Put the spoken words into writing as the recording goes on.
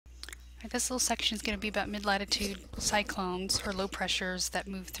Right, this little section is going to be about mid-latitude cyclones or low pressures that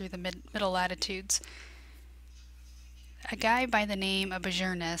move through the middle latitudes. A guy by the name of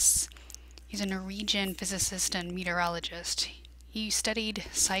Cyclogenesis, he's a Norwegian physicist and meteorologist. He studied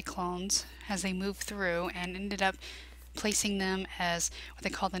cyclones as they move through and ended up placing them as what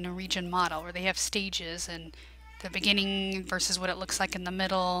they call the Norwegian model, where they have stages and the beginning versus what it looks like in the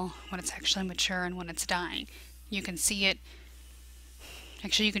middle, when it's actually mature and when it's dying. You can see it.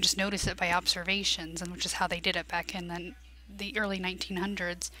 Actually, you can just notice it by observations, and which is how they did it back in the early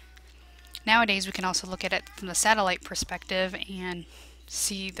 1900s. Nowadays, we can also look at it from the satellite perspective and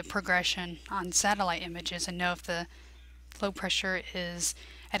see the progression on satellite images and know if the low pressure is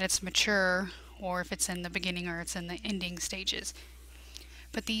at its mature or if it's in the beginning or it's in the ending stages.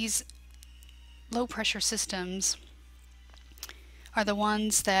 But these low pressure systems are the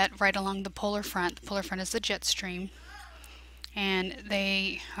ones that ride along the polar front. The polar front is the jet stream, and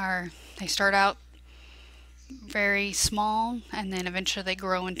they start out very small, and then eventually they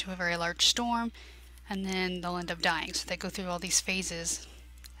grow into a very large storm, and then they'll end up dying. So they go through all these phases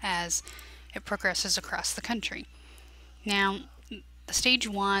as it progresses across the country. Now, stage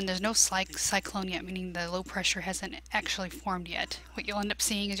 1, there's no cyclone yet, meaning the low pressure hasn't actually formed yet. What you'll end up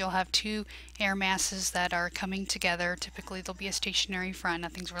seeing is you'll have two air masses that are coming together. Typically there'll be a stationary front,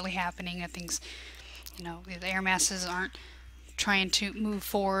 nothing's really happening, the air masses aren't trying to move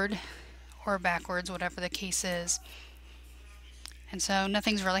forward or backwards, whatever the case is. And so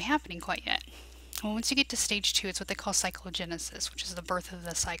nothing's really happening quite yet. Well, once you get to stage 2, it's what they call cyclogenesis, which is the birth of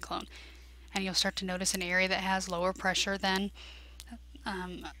the cyclone. And you'll start to notice an area that has lower pressure than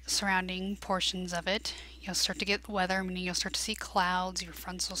surrounding portions of it. You'll start to get weather, meaning you'll start to see clouds. Your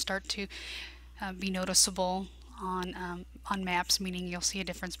fronts will start to be noticeable on maps, meaning you'll see a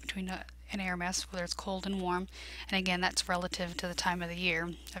difference between an air mass, whether it's cold and warm. And again, that's relative to the time of the year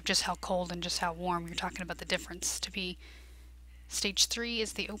of just how cold and just how warm you're talking about the difference to be. Stage 3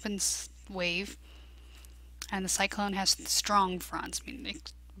 is the open wave, and the cyclone has strong fronts, meaning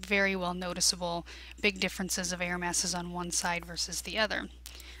very well noticeable big differences of air masses on one side versus the other.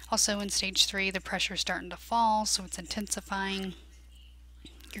 Also in stage 3, the pressure is starting to fall, so it's intensifying.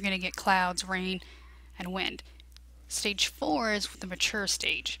 You're going to get clouds, rain, and wind. Stage 4 is the mature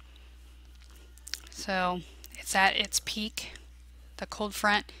stage. So it's at its peak. The cold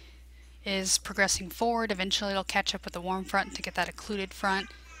front is progressing forward. Eventually it'll catch up with the warm front to get that occluded front,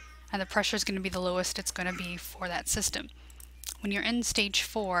 and the pressure is going to be the lowest it's going to be for that system. When you're in stage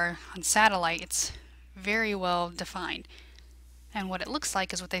 4 on satellite, it's very well defined. And what it looks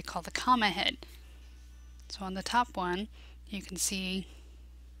like is what they call the comma head. So on the top one, you can see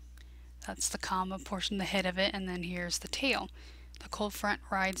that's the comma portion, the head of it, and then here's the tail. The cold front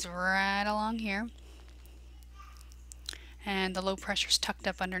rides right along here, and the low pressure's tucked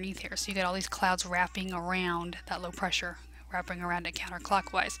up underneath here. So you get all these clouds wrapping around that low pressure, wrapping around it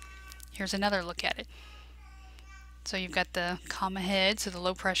counterclockwise. Here's another look at it. So you've got the comma head, so the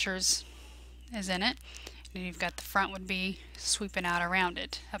low pressure is in it, and you've got the front would be sweeping out around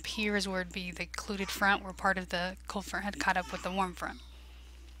it. Up here is where it'd be the occluded front, where part of the cold front had caught up with the warm front.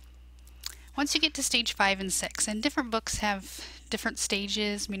 Once you get to stage 5 and 6, and different books have different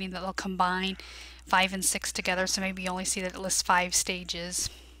stages, meaning that they'll combine 5 and 6 together, so maybe you only see that it lists 5 stages,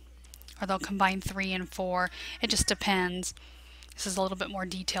 or they'll combine 3 and 4. It just depends. This is a little bit more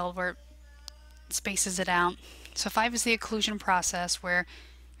detailed where it spaces it out. So 5 is the occlusion process, where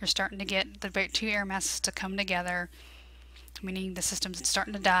you're starting to get the two air masses to come together, meaning the system's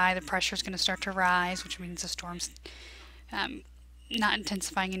starting to die, the pressure is going to start to rise, which means the storm's not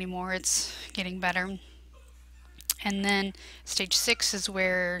intensifying anymore, it's getting better. And then stage 6 is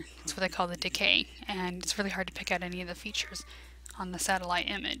where it's what they call the decay, and it's really hard to pick out any of the features on the satellite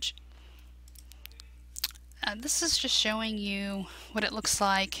image. This is just showing you what it looks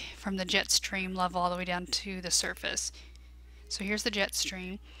like from the jet stream level all the way down to the surface. So here's the jet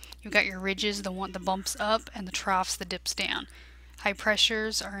stream. You've got your ridges, the bumps up, and the troughs, the dips down. High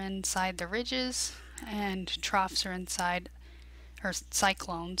pressures are inside the ridges, and troughs are inside, or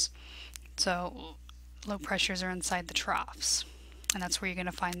cyclones. So low pressures are inside the troughs, and that's where you're going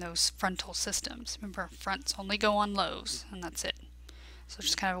to find those frontal systems. Remember, fronts only go on lows, and that's it. So it's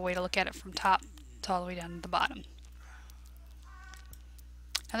just kind of a way to look at it from top to all the way down to the bottom.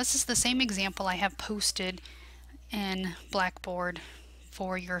 Now this is the same example I have posted in Blackboard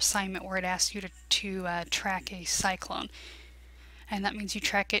for your assignment, where it asks you to track a cyclone. And that means you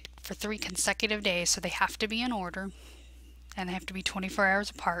track it for 3 consecutive days, so they have to be in order, and they have to be 24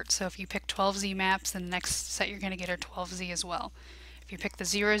 hours apart. So if you pick 12Z maps, then the next set you're going to get are 12Z as well. If you pick the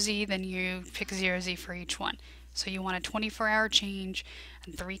 0Z, then you pick 0Z for each one. So you want a 24-hour change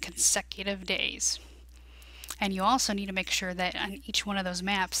and 3 consecutive days. And you also need to make sure that on each one of those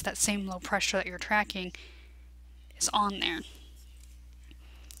maps, that same low pressure that you're tracking is on there.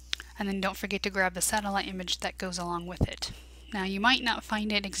 And then don't forget to grab the satellite image that goes along with it. Now you might not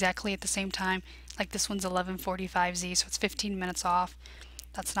find it exactly at the same time, like this one's 11:45Z, so it's 15 minutes off.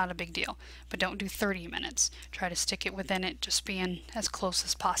 That's not a big deal, but don't do 30 minutes. Try to stick it within it, just being as close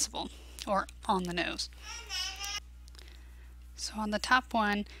as possible, or on the nose. So on the top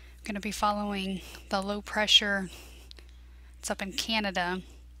one, I'm going to be following the low pressure. It's up in Canada,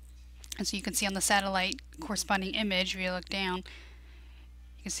 and so you can see on the satellite corresponding image, if you look down,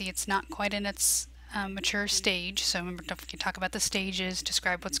 you can see it's not quite in its mature stage. So remember, don't forget to talk about the stages,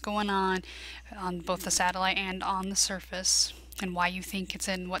 describe what's going on both the satellite and on the surface, and why you think it's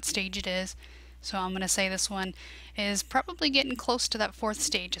in what stage it is. So I'm going to say this one is probably getting close to that 4th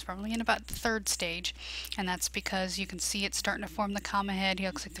stage. It's probably in about the 3rd stage, and that's because you can see it's starting to form the comma head. It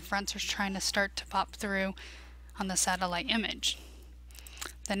looks like the fronts are trying to start to pop through on the satellite image.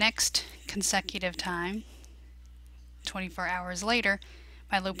 The next consecutive time, 24 hours later,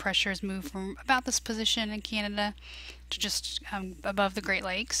 my low pressure has moved from about this position in Canada to just above the Great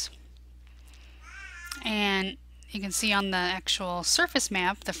Lakes. And you can see on the actual surface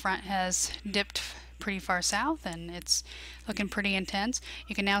map, the front has dipped pretty far south and it's looking pretty intense.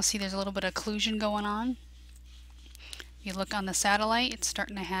 You can now see there's a little bit of occlusion going on. You look on the satellite, it's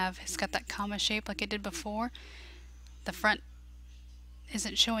starting to it's got that comma shape like it did before. The front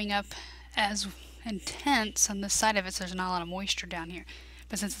isn't showing up as intense on this side of it, so there's not a lot of moisture down here.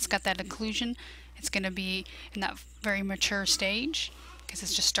 But since it's got that occlusion, it's going to be in that very mature stage because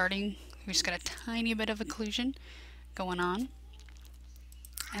it's just starting. We just got a tiny bit of occlusion going on.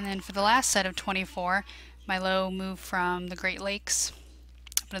 And then for the last set of 24, my low moved from the Great Lakes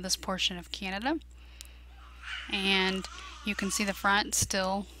up into this portion of Canada. And you can see the front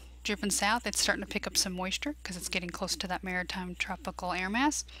still dripping south. It's starting to pick up some moisture because it's getting close to that maritime tropical air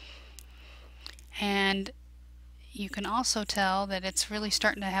mass. And you can also tell that it's really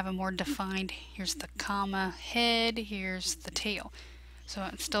starting to have a more defined, here's the comma head, here's the tail. So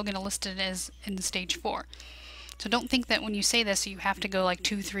it's still going to list it as in stage 4. So don't think that when you say this you have to go like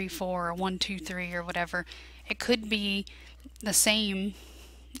 2, 3, 4 or 1, 2, 3 or whatever. It could be the same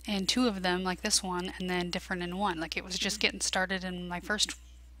in 2 of them, like this one, and then different in 1. Like it was just getting started in my first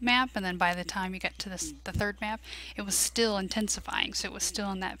map, and then by the time you get to the 3rd map, it was still intensifying. So it was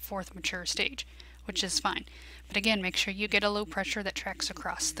still in that 4th mature stage, which is fine. But again, make sure you get a low pressure that tracks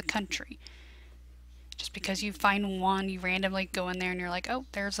across the country. Just because you find one, you randomly go in there and you're like, oh,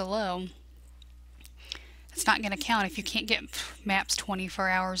 there's a low. It's not going to count if you can't get maps 24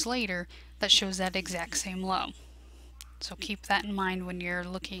 hours later that shows that exact same low. So keep that in mind when you're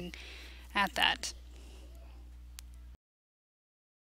looking at that.